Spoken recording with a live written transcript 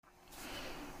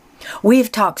We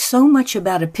have talked so much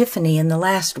about Epiphany in the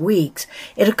last weeks,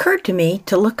 it occurred to me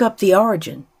to look up the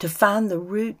origin, to find the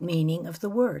root meaning of the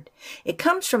word. It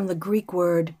comes from the Greek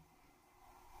word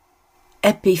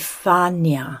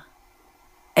epiphania,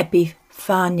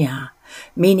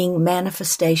 meaning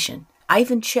manifestation. I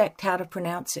even checked how to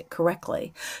pronounce it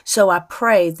correctly, so I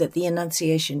pray that the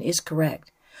enunciation is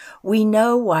correct. We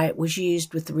know why it was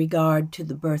used with regard to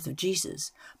the birth of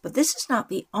Jesus, but this is not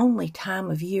the only time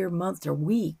of year, month, or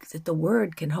week that the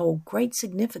word can hold great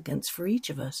significance for each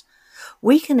of us.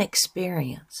 We can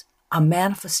experience a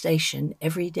manifestation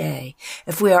every day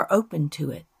if we are open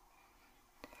to it.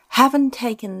 Having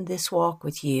taken this walk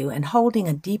with you and holding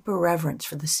a deeper reverence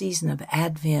for the season of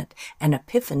Advent and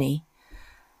Epiphany,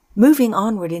 moving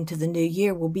onward into the new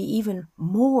year will be even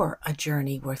more a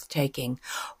journey worth taking,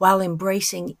 while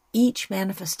embracing each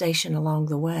manifestation along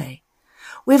the way.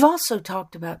 We've also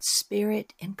talked about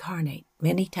Spirit incarnate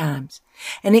many times,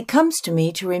 and it comes to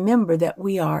me to remember that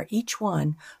we are each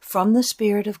one from the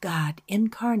Spirit of God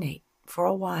incarnate for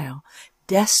a while,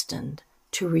 destined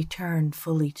to return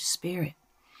fully to Spirit.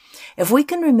 If we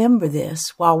can remember this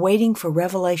while waiting for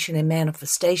revelation and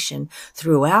manifestation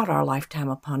throughout our lifetime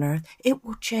upon earth, it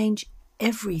will change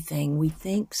everything we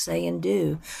think, say, and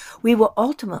do. We will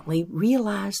ultimately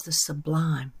realize the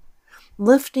sublime,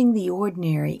 lifting the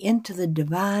ordinary into the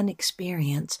divine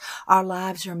experience our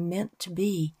lives are meant to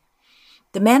be.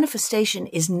 The manifestation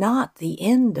is not the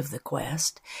end of the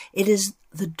quest. It is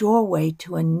the doorway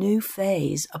to a new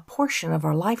phase, a portion of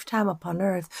our lifetime upon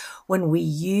earth, when we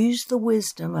use the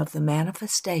wisdom of the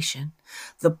manifestation,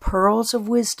 the pearls of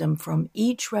wisdom from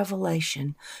each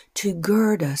revelation, to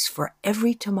gird us for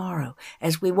every tomorrow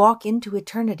as we walk into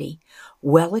eternity,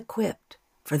 well equipped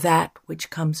for that which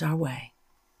comes our way.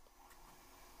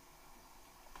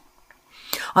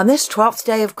 On this 12th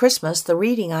day of Christmas, the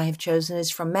reading I have chosen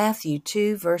is from Matthew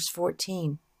 2, verse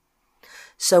 14.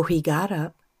 So he got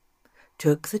up,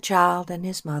 took the child and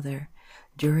his mother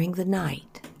during the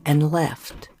night, and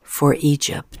left for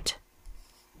Egypt.